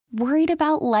Worried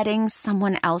about letting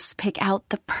someone else pick out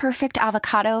the perfect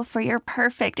avocado for your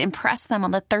perfect impress them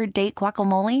on the third date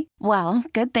guacamole? Well,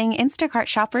 good thing Instacart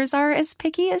shoppers are as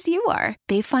picky as you are.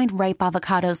 They find ripe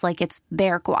avocados like it's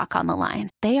their guac on the line.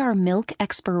 They are milk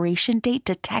expiration date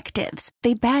detectives.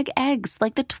 They bag eggs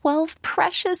like the 12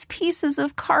 precious pieces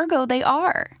of cargo they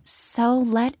are. So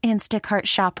let Instacart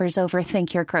shoppers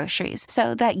overthink your groceries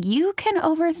so that you can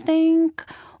overthink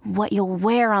what you'll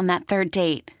wear on that third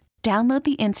date. Download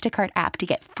the Instacart app to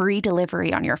get free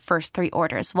delivery on your first 3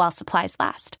 orders while supplies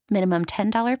last. Minimum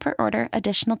 $10 per order.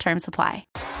 Additional terms apply.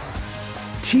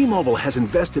 T-Mobile has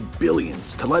invested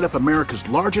billions to light up America's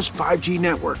largest 5G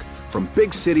network, from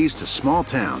big cities to small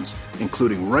towns,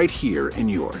 including right here in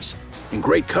yours. And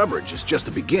great coverage is just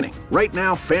the beginning. Right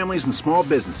now, families and small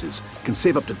businesses can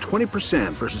save up to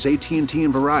 20% versus AT&T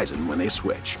and Verizon when they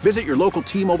switch. Visit your local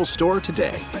T-Mobile store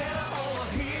today.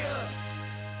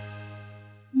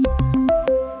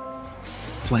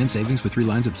 Plan savings with 3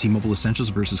 lines of T-Mobile Essentials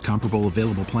versus comparable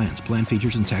available plans. Plan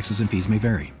features and taxes and fees may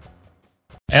vary.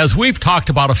 As we've talked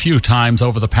about a few times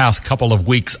over the past couple of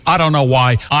weeks, I don't know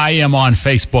why I am on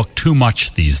Facebook too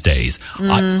much these days.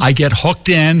 I get hooked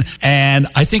in, and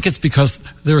I think it's because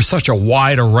there's such a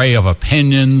wide array of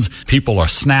opinions. People are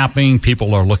snapping.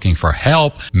 People are looking for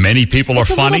help. Many people are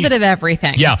funny. A little bit of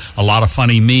everything. Yeah, a lot of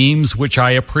funny memes, which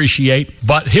I appreciate.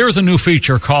 But here's a new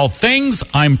feature called Things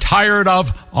I'm Tired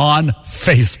of on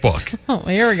Facebook. Oh,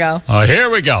 here we go. Here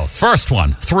we go. First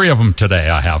one. 3 of them today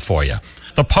I have for you.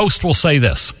 The post will say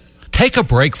this: take a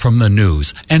break from the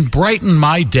news and brighten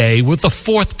my day with the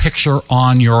 4th picture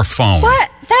on your phone. What?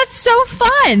 That's so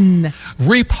fun.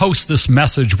 Repost this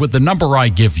message with the number I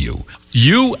give you.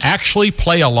 You actually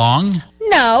play along?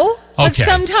 No, but Okay.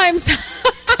 sometimes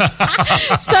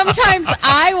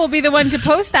I will be the one to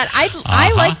post that.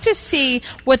 I like to see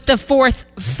what the 4th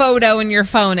photo in your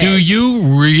phone is. Do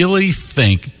you really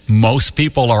think most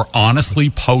people are honestly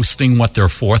posting what their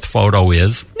 4th photo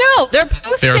is? No, they're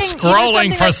posting. They're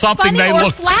scrolling for something they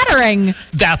look flattering.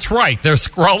 That's right. They're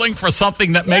scrolling for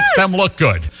something that makes them look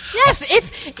good. Yes,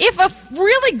 if a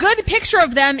really good picture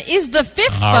of them is the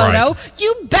 5th All photo, right.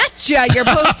 you betcha you're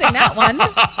posting that one.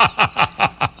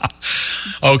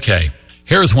 Okay,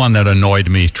 here's one that annoyed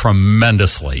me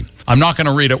tremendously. I'm not going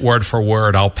to read it word for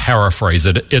word. I'll paraphrase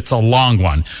it. It's a long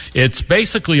one. It's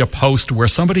basically a post where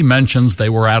somebody mentions they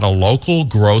were at a local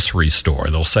grocery store.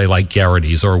 They'll say like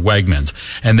Garrity's or Wegmans.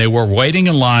 And they were waiting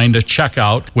in line to check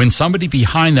out when somebody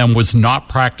behind them was not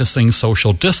practicing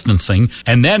social distancing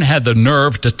and then had the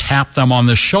nerve to tap them on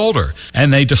the shoulder.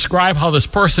 And they describe how this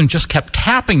person just kept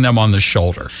tapping them on the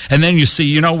shoulder. And then you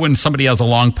see, when somebody has a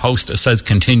long post that says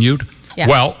continued? Yeah.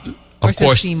 Well, of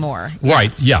course. See more.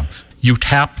 Right, yeah. You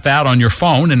tap that on your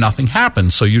phone and nothing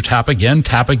happens. So you tap again,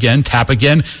 tap again, tap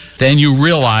again. Then you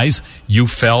realize you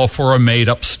fell for a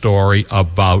made-up story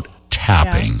about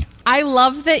tapping. Yeah. I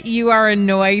love that you are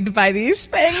annoyed by these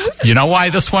things. You know why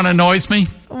this one annoys me?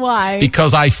 Why?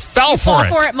 Because I fell for it.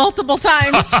 For it multiple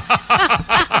times.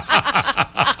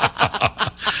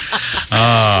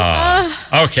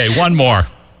 Okay, one more.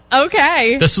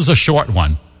 Okay. This is a short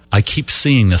one. I keep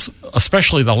seeing this,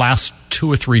 especially the last 2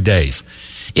 or 3 days.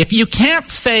 If you can't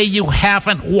say you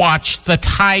haven't watched The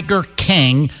Tiger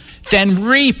King, then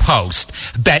repost.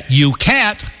 Bet you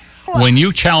can't. When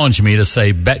you challenge me to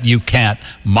say bet you can't,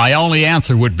 my only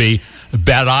answer would be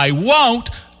bet I won't.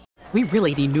 We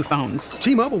really need new phones.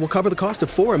 T-Mobile will cover the cost of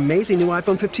 4 amazing new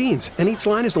iPhone 15s, and each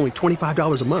line is only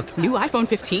 $25 a month. New iPhone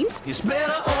 15s? It's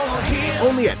better over here.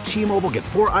 Only at T-Mobile, get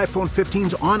 4 iPhone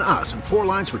 15s on us and 4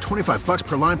 lines for $25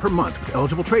 per line per month with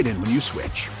eligible trade-in when you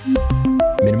switch.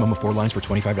 Minimum of 4 lines for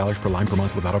 $25 per line per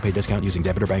month with autopay discount using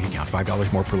debit or bank account.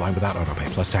 $5 more per line without autopay,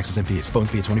 plus taxes and fees. Phone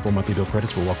fee at 24 monthly bill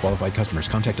credits for well-qualified customers.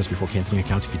 Contact us before canceling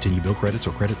account to continue bill credits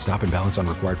or credit stop and balance on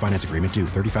required finance agreement due.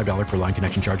 $35 per line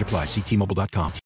connection charge applies. See T-Mobile.com.